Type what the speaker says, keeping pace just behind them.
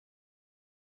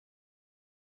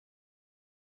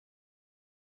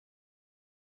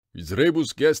Vis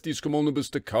rebus gestis cum omnibus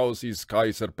de causis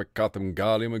Caesar peccatum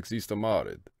Gallium exista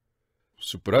maret.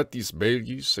 Superatis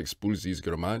Belgis expulsis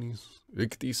Germanis,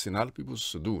 victis in Alpibus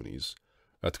Sudunis,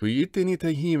 atque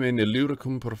itenite himen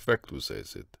Illyricum perfectus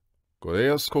esit.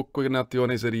 Codeas coque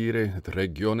nationes erire, et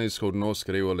regiones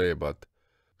cognoscere volebat,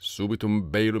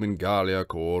 subitum Bellum in Gallia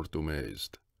coortum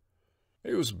est.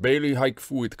 Eius Belli haec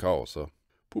fuit causa.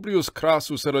 Publius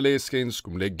Crassus erelescens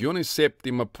cum legiones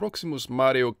septima proximus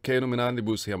mare ocenum in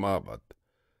andibus iamabat.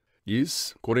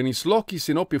 Is, corenis locis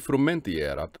in opia frumenti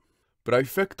erat,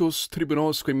 praefectus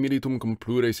tribunosque militum cum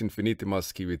plures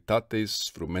infinitimas civitates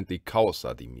frumenti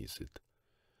causa dimisit.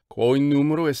 Quo in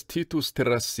numero est Titus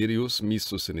Terrassirius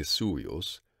missus in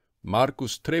Esuios,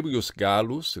 Marcus Trebius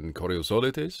Gallus in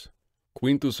Coriosoletes,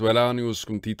 Quintus Velanius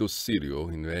cum Titus Sirio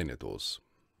in Venetos.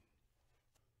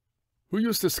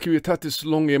 Huius des civitatis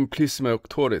longe amplissima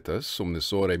auctoritas,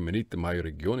 omnes ore meritum hae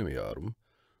regionem earum,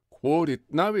 quod it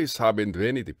naves habent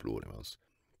veniti plurimas,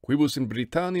 quibus in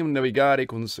Britanniam navigare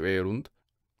consuerunt,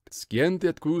 sciente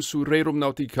et quus rerum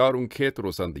nauticarum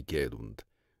ceteros anticedunt,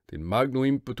 in magno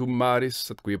impetum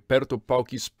maris, atque aperto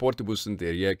paucis portibus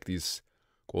interiectis,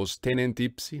 quos tenent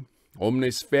ipsi,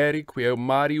 omnes feri quae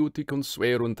mari uti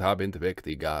consuerunt habent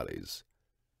vecti Galles.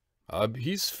 Ab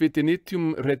his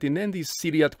fitinitium retinendis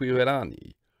siriat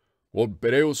Quiberani, quod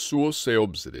pereus suos e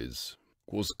obsedes,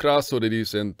 quos crasso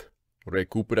dedicent,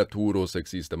 recuperaturos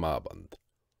existam abant.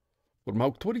 Orm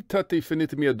auctoritate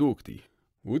finitum adducti,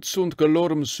 ut sunt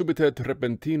gallorum subita et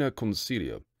repentina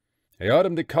consilia,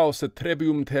 eadem de causa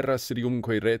trebium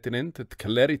terrassiriumque retinent, et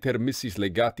celeriter missis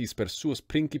legatis per suos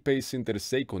principes inter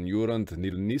se conjurant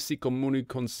nil nisi communi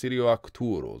consilio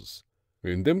acturos,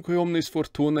 indemque omnes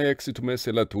fortunae exitum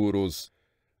esse laturos,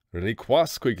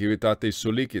 requasque civitate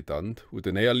solicitant, ut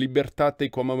in ea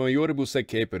libertate quam maioribus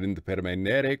eceperint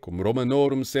permanere cum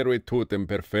Romanorum servitutem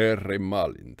perferre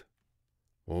malint.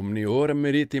 Omniora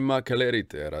meritima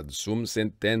celeriter ad sum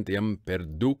sententiam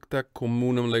perducta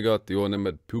communum legationem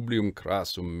et publium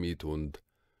crassum mitunt,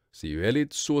 si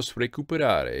velit suos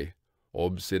recuperare,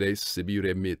 obsede sibi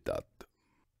remittat.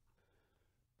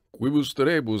 Quibus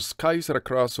rebus Caesar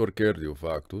crassor certio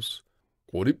factus,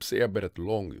 quod ipse aberet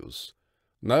longius,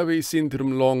 naves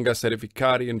interum longa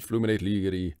serificari in flumine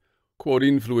ligeri, quod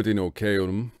influit in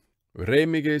oceanum,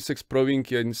 remiges ex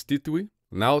provincia institui,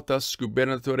 nautas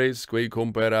gubernatores quae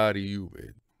comparari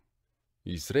iuve.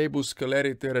 Is rebus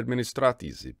celeriter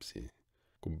administratis ipsi,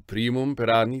 cum primum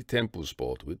per anni tempus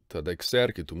potuit ad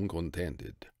exercitum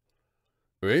contentit.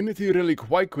 Veniti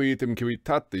reliquaeque item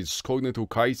civitatis cognitu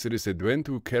Caesaris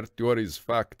edventu certioris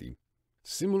facti,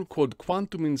 simul quod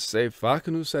quantum in se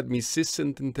facinus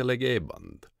admississent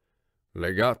intellegebant.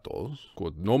 Legatos,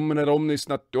 quod nomen omnes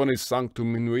nationes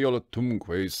sanctum in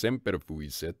violatumque semper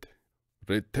fuiset,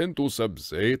 retentus ab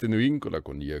se et in vincula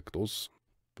conjectos,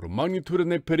 pro magnitura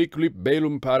ne periculi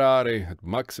bellum parare, et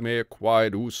maxime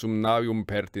quaed usum navium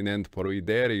pertinent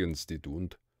providere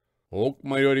institunt, hoc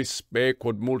maioris spe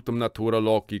quod multum natura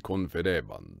loci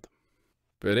confedebant.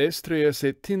 Per estre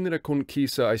esse tinere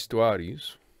conquisa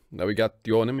estuaries,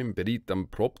 navigationem impeditam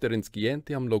propter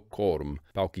inscientiam locorum,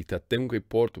 paucitatemque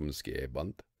portum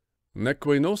sciebant,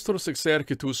 neque nostros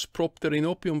exercitus propter in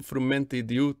opium frumenti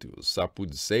diutius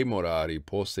apud se morari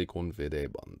posse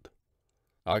confedebant.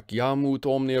 Ac iam ut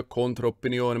omnia contra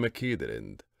opinionem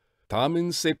acciderent,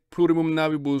 tamen se plurimum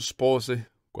navibus posse,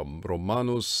 quam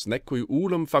Romanus neque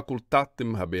ulam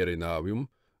facultatem habere navium,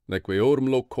 neque orum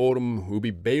locorum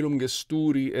ubi bellum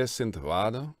gesturi essent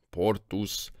vada,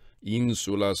 portus,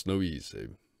 insulas novice.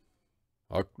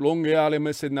 Ac longe alem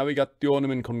esse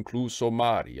navigationem in concluso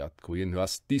mari, atque in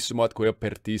vastissimo atque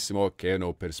apertissimo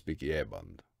oceano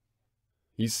perspiciebant.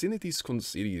 Is inetis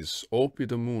consiliis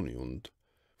opida muniunt,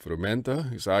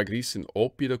 frumenta is agris in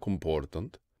opida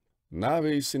comportant,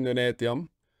 naves in Venetiam,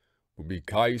 ubi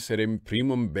Caesarem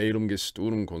primum bellum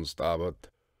gesturum constabat,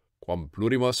 quam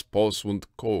plurimas posunt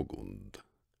cogunt.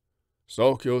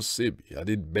 Socios sibi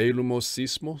adit bellum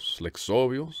ossismos,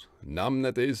 lexovios,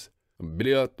 namnates,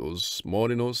 biliatos,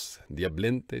 morinos,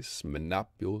 diablentes,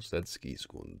 menapios et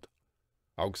sciscunt.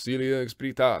 Auxilia ex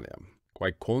Britannia,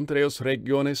 quae contra eos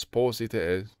regiones posite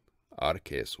est,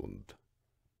 arcesunt.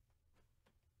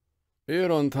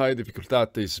 Erant hae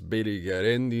difficultates belli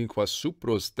gerendi quas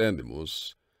supro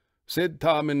stendimus, sed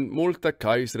tamen multa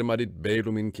Caesarem adit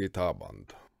bellum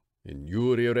inquietabant,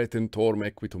 injuria retentorum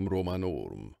equitum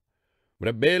Romanorum,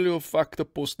 rebellio facta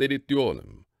post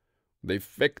editionem,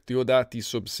 defectio dati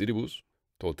subsidibus,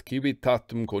 tot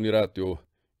civitatum coniratio,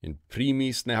 in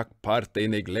primis ne hac parte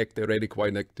neglecte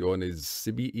reliquae nectiones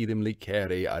sibi idem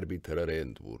licere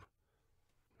arbitrarentur.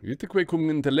 Iteque cum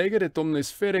intellegere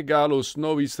omnes fere Gallus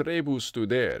novis rebus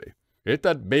studere, et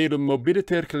ad bedum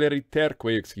mobiliter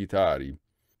clariterque excitari,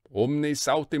 omnes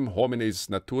autem homines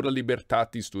natura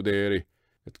libertatis studere,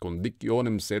 et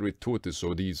conditionem servitutis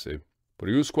odise,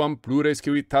 priusquam plures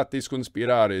civitates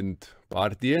conspirarent,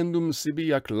 partiendum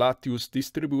sibi ac latius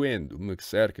distribuendum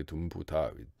exercitum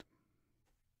putavit.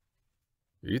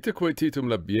 Iteque titum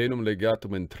labienum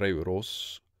legatum in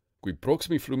Treveros, qui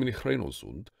proximi flumini Chrenos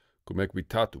sunt, cum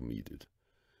equitatum idit.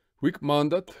 Vic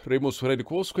mandat, remus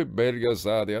redicosque Belgas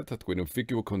adeat, atque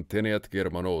nuficio conteneat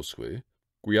Germanosque,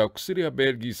 qui auxilia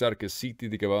Belgis arcesiti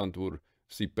dicebantur,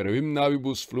 si per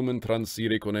navibus flumen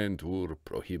transire conentur,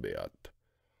 prohibeat.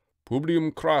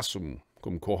 Publium crassum,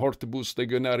 cum cohortibus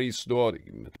legionaris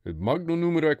dorigim, et magnum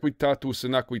numero equitatus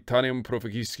in Aquitanium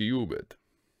proficisci ubet.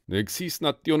 Nexis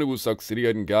nationibus auxilia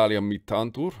in Galliam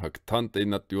mitantur, ac tante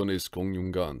nationes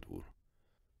coniungantur.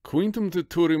 Quintum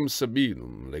titurium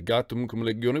Sabinum, legatum cum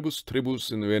legionibus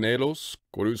tribus in Venelos,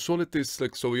 quorius soletis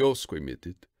lexoviosque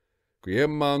mitit, qui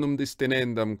manum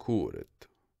distenendam curet.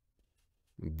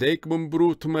 Decimum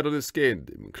brutum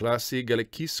erodescendem, classi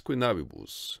Gallicisque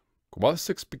navibus, quas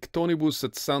ex pictonibus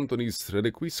et santonis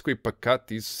reliquisque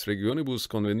paccatis regionibus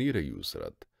convenire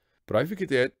iusrat,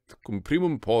 praeficit et, cum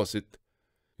primum posit,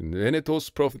 in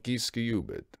Venetos proficisci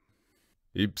iubet.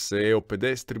 Ipse eo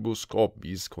pedestribus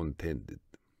copis contendit.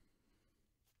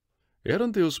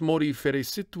 Erant eos mori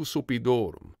feresitus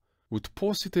opidorum, ut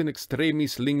posit in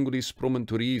extremis lingulis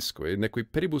promontorisque, neque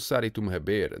peribus aritum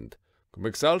haberent, cum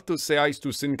ex altus se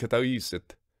aestus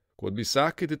incataviset, quod vis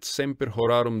acet et semper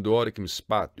horarum doricum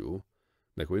spatio,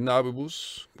 neque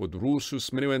navibus, quod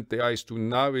russus minuente aestu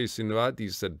naves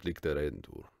invadis ad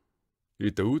plicterentur.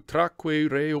 Ita utraque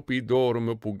re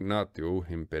opidorum oppugnatio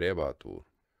imperebatur.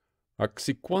 Ac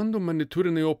si quandum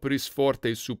maniturine operis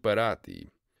forte superati,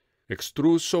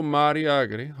 extruso mari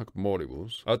agre, ac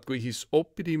moribus, atque his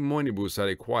oppidi monibus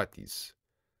adequatis,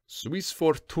 suis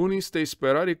fortunis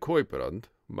desperare coeperant,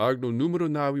 magnum numero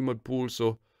navim ad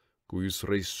pulso, cuius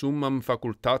resumam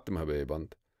facultatem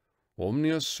habebant,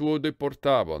 omnias suo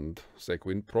deportabant,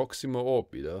 sequin proxima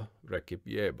oppida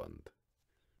recipiebant.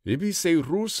 Ibi se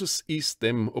russus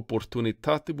istem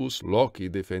opportunitatibus loci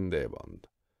defendebant.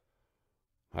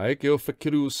 Haec eo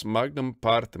facilius magnam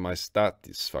parte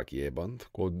maestatis faciebant,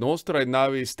 quod nostrae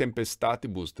naves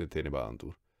tempestatibus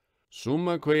detenebantur.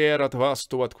 Summa quae erat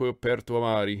vasto atque aperto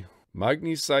mari,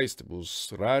 magnis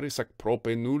aestibus raris ac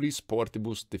prope nullis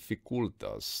portibus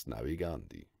difficultas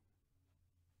navigandi.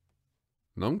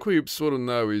 Namque ipsorum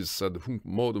navis ad hunc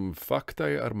modum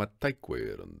factae armataeque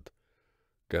erant,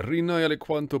 carinae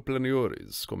aliquanto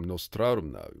planiores, cum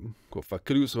nostrarum navim, quo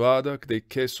facilius vada, de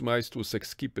cessum aestus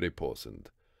excipere possent.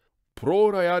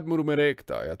 Prorae admurum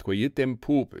erectae, atque item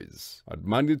pupes, ad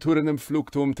manditurinem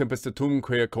fluctum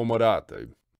tempestatumque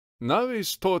accomodatae.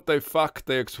 Naves totae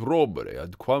factae ex robere,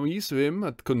 ad quam isvim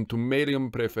ad contumelium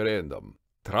preferendam.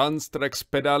 Transtrex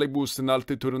pedalibus in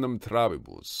altitudinem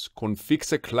trabibus, con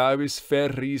fixe clavis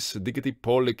ferris digiti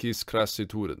pollicis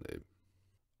crassiturine.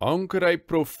 Ancerae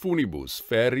profunibus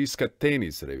ferris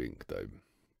catenis revinctae.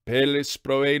 Pelles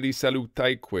proeli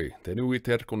salutaeque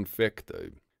tenuiter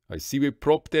confectae. Aesive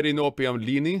propter in opiam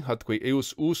lini, atque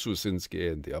eus usus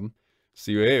inscientiam,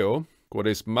 sive eo, quod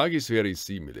est magis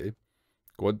verisimile,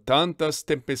 quod tantas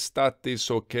tempestates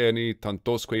oceni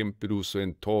tantosque impidus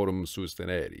ventorum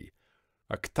susteneri,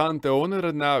 ac tanta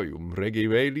honora navium regi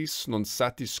velis non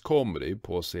satis comre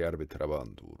posse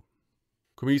arbitrabantur.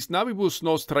 Cum is navibus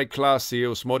nostrae classi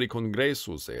eos modi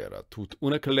congressus erat, ut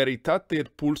una claritate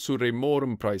et pulsu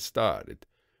remorum praestaret,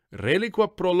 reliqua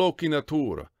pro loci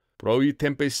natura, pro i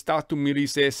tempestatum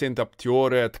milis essent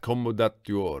aptiore et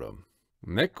commodatiore.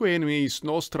 Neque in meis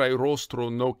nostrae rostro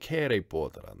nocere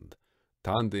poterant,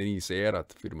 tante nis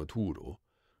erat firmaturo,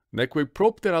 neque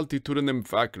propter altitudinem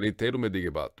fac literum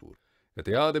edigebatur, et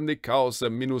eadem de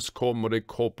causa minus commode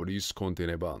copulis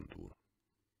continebantur.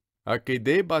 Ac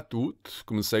debatut,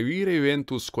 cum saevire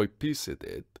ventus coepisset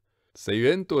et, se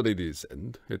vento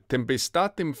dediscent, et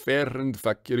tempestatem ferrent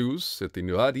facilius, et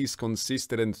invadis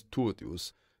consisterent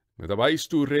tutius, et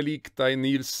abaestu relictae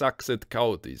nil saxet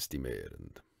cautis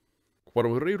timerent.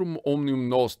 Quorum rerum omnium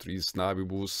nostris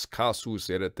navibus casus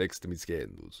erat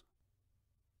extemiscendus.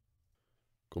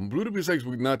 Cum pluribus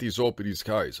expugnatis operis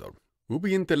Caesar,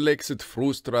 ubi intellexit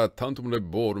frustra tantum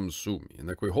laborum sumi,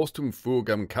 neque hostum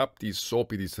fugam captis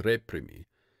opidis reprimi,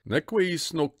 neque is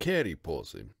noceri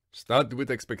posse, statuit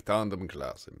expectandum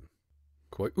classem.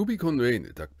 Quae ubi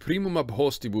convenit, ac primum ab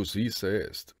hostibus isse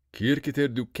est, Circiter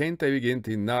ducentae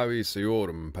vigenti naves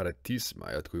eorum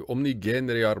paratismae, atque omni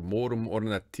genere armorum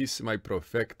ornatissimae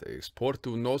profectae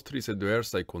exportu nostris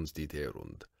adversae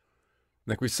constiterunt.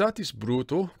 Neque satis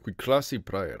bruto, qui classi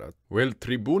praerat, vel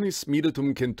tribunis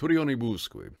militum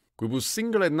centurionibusque, quibus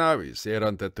singulae navis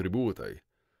erant attributae,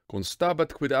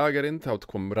 constabat quid agerent aut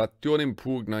quam rationem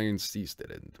pugna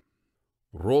insisterent.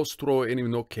 Rostro enim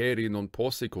noceri non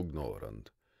posse cognorant.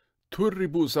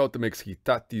 Turribus autem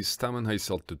excitatis tamen hae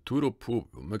saltaturo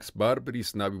pubum ex barbaris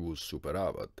navibus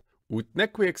superabat, ut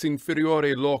neque ex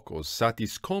inferiore locos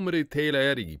satis comere tela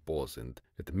erigi posent,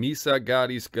 et missa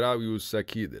galis gravius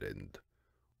acciderent.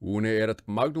 Une erat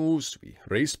magnum usvi,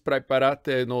 res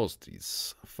praeparate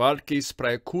nostris, falcis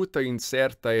praecuta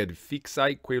incerta et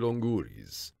fixaeque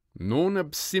longuris, non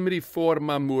absimri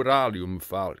forma muralium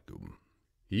falcum.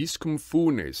 Iscum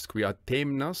funes, qui ad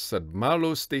temnas ad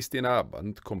malos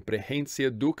destinabant, comprehensia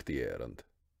ducti erant.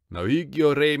 Navigio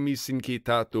remis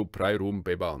incitato praerum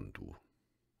bebantu.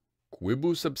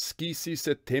 Quibus abscissis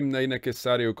et temnae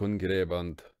necessario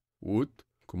congrebant, ut,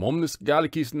 cum omnes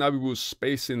Gallicis navibus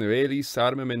spes in velis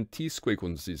armamentisque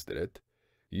consisteret,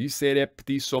 is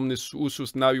ereptis omnes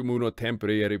usus navium uno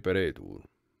tempore reperetur.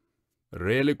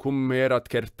 Relicum erat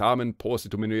certamen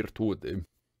positum in virtute,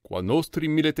 qua nostri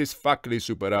milites facili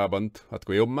superabant,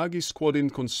 atque magis quod in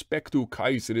conspectu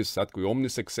Caesaris atque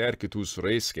omnes exercitus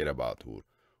res gerabatur,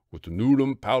 ut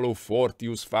nullum Paulo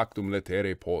fortius factum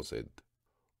latere posset.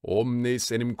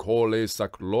 Omnes enim coles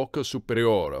ac loca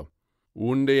superiora,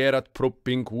 unde erat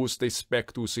propinquus de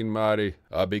spectus in mare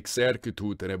ab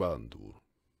exercitu tenebantur.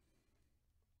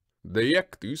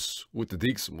 Deectus, ut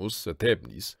dixmus,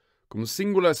 atebnis, cum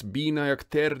singulas binae ac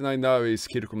ternae naves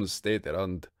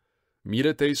circumsteterant,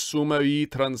 mirete summa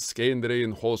transcendere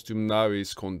in hostium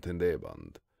naves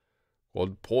contendebant,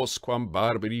 quod postquam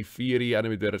barbari firi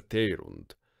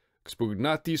animadverterunt,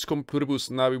 expugnatis cum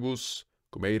pluribus navibus,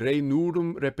 cum rei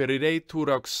nullum reperiretur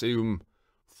auxeum,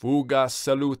 fugas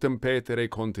salutem petere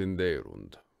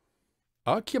contenderunt.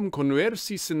 Acciam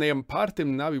conversis in eam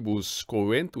partem navibus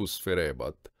coventus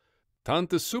ferebat,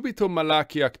 tanta subito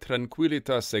malacia ac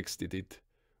tranquillitas extitit,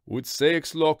 ut se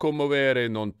ex loco movere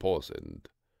non possent.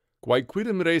 Quae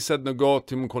quidem res ad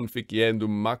negotium conficiendum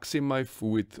maximae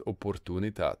fuit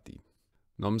opportunitati.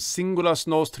 Nam singulas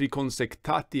nostri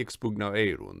consectati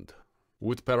expugnaerunt,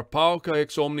 ut per pauca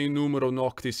ex omni numero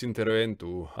noctis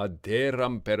interventu ad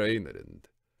terram perenerent.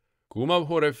 Cum ab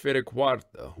hore fere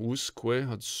quarta, usque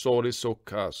ad solis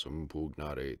occasum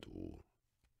pugnaretur.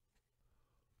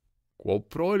 Quo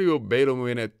prolio bellum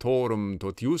venetorum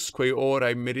totiusque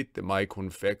orae meritemae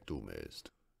confectum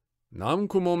est. Nam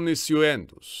cum omnes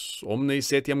iuentus,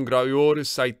 omnes etiam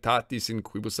gravioris aetatis in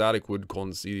quibus aliquid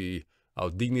considi,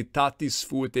 aut dignitatis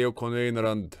fuit eo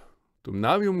convenerant, tum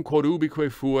navium quod ubique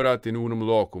fuerat in unum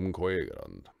locum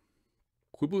coegerant.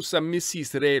 Quibus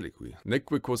amissis reliqui,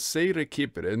 neque quos se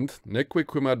reciperent, neque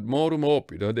quim ad morum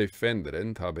opida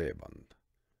defenderent habebant.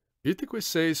 Iteque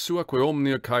se suaque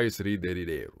omnia Caesari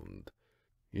deriderunt,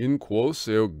 in quos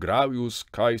eo gravius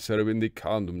Caesar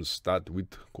vindicandum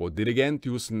statuit, quod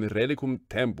dirigentius in relicum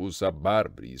tempus ab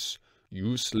barbaris,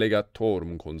 ius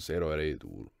legatorum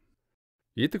conservaretur.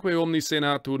 Iteque omni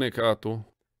senatu necato,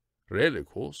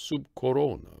 relico sub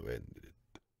corona vendet.